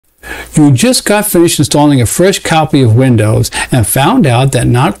You just got finished installing a fresh copy of Windows and found out that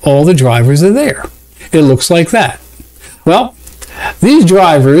not all the drivers are there. It looks like that. Well, these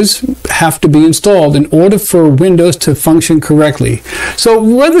drivers have to be installed in order for Windows to function correctly. So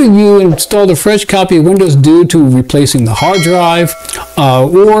whether you installed a fresh copy of Windows due to replacing the hard drive,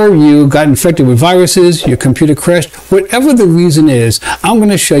 or you got infected with viruses, your computer crashed, whatever the reason is, I'm going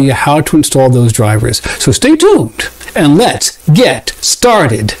to show you how to install those drivers. So stay tuned and let's get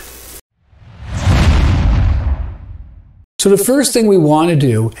started. So the first thing we want to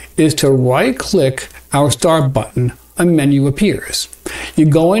do is to right-click our Start button. A menu appears. You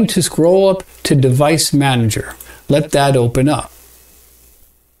go in to scroll up to Device Manager. Let that open up.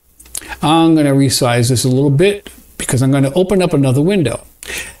 I'm going to resize this a little bit because I'm going to open up another window.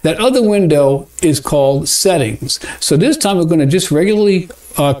 That other window is called Settings. So this time we're going to just regularly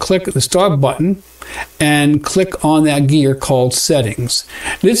click the Start button and click on that gear called Settings.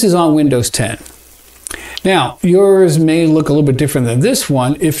 This is on Windows 10. Now, yours may look a little bit different than this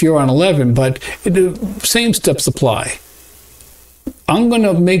one if you're on 11, but the same steps apply. I'm going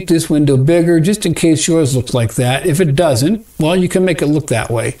to make this window bigger just in case yours looks like that. If it doesn't, well, you can make it look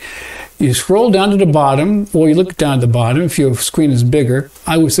that way. You scroll down to the bottom, or you look down at the bottom. If your screen is bigger,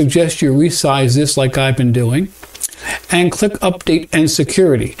 I would suggest you resize this like I've been doing, and click Update and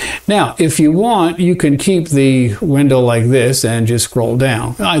Security. Now, if you want, you can keep the window like this and just scroll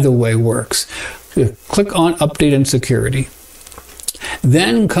down. Either way works. Click on Update and Security.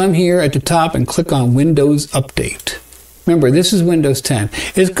 Then come here at the top and click on Windows Update. Remember, this is Windows 10.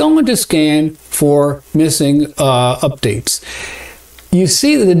 It's going to scan for missing updates. You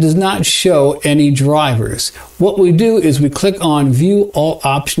see that it does not show any drivers. What we do is we click on View All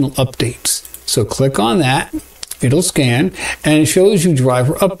Optional Updates. So click on that. It'll scan and it shows you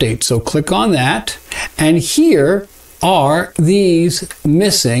driver updates. So click on that. And here are these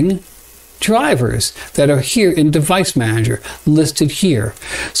missing drivers that are here in Device Manager, listed here.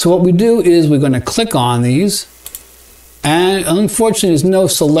 So what we do is we're going to click on these, and unfortunately there's no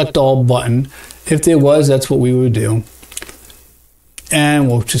Select All button. If there was, that's what we would do. And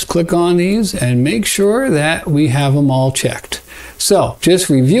we'll just click on these and make sure that we have them all checked. So just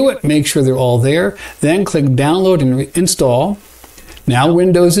review it, make sure they're all there, then click Download and Install. Now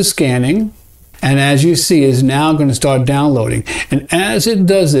Windows is scanning. And as you see, is now going to start downloading. And as it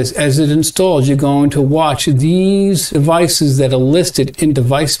does this, as it installs, you're going to watch these devices that are listed in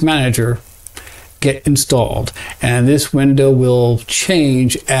Device Manager get installed. And this window will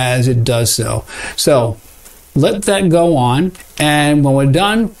change as it does so. So let that go on. And when we're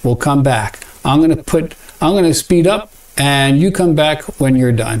done, we'll come back. I'm going to speed up and you come back when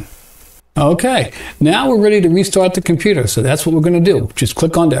you're done. Okay, now we're ready to restart the computer, so that's what we're going to do. Just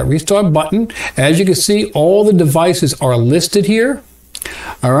click on that restart button. As you can see, all the devices are listed here.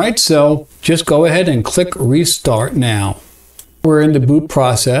 All right, so just go ahead and click restart now. We're in the boot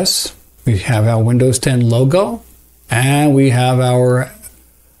process. We have our Windows 10 logo and we have our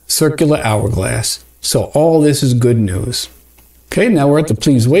circular hourglass. So all this is good news. Okay, now we're at the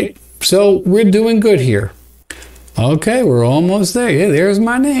please wait. So we're doing good here. Okay, we're almost there. Yeah, there's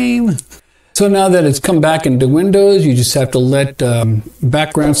my name. So now that it's come back into Windows, you just have to let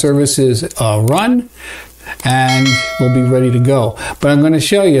background services run and we'll be ready to go. But I'm going to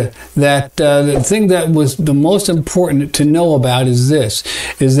show you that the thing that was the most important to know about is this,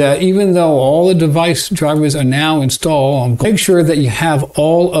 is that even though all the device drivers are now installed, make sure that you have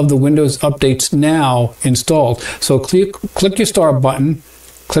all of the Windows updates now installed. So click your Start button,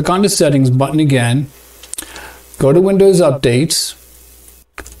 click on the Settings button again, go to Windows Updates,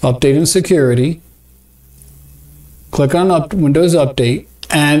 Update and Security, click on Windows Update,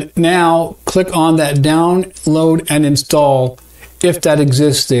 and now click on that Download and Install if that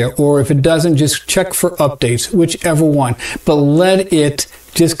exists there, or if it doesn't, just check for updates, whichever one. But let it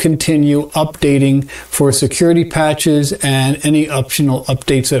just continue updating for security patches and any optional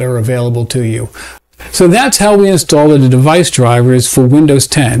updates that are available to you. So that's how we install the device drivers for Windows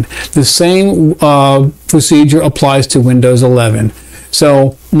 10. The same procedure applies to Windows 11.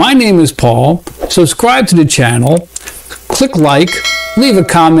 So my name is Paul. Subscribe to the channel, click like, leave a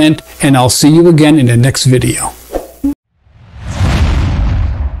comment, and I'll see you again in the next video.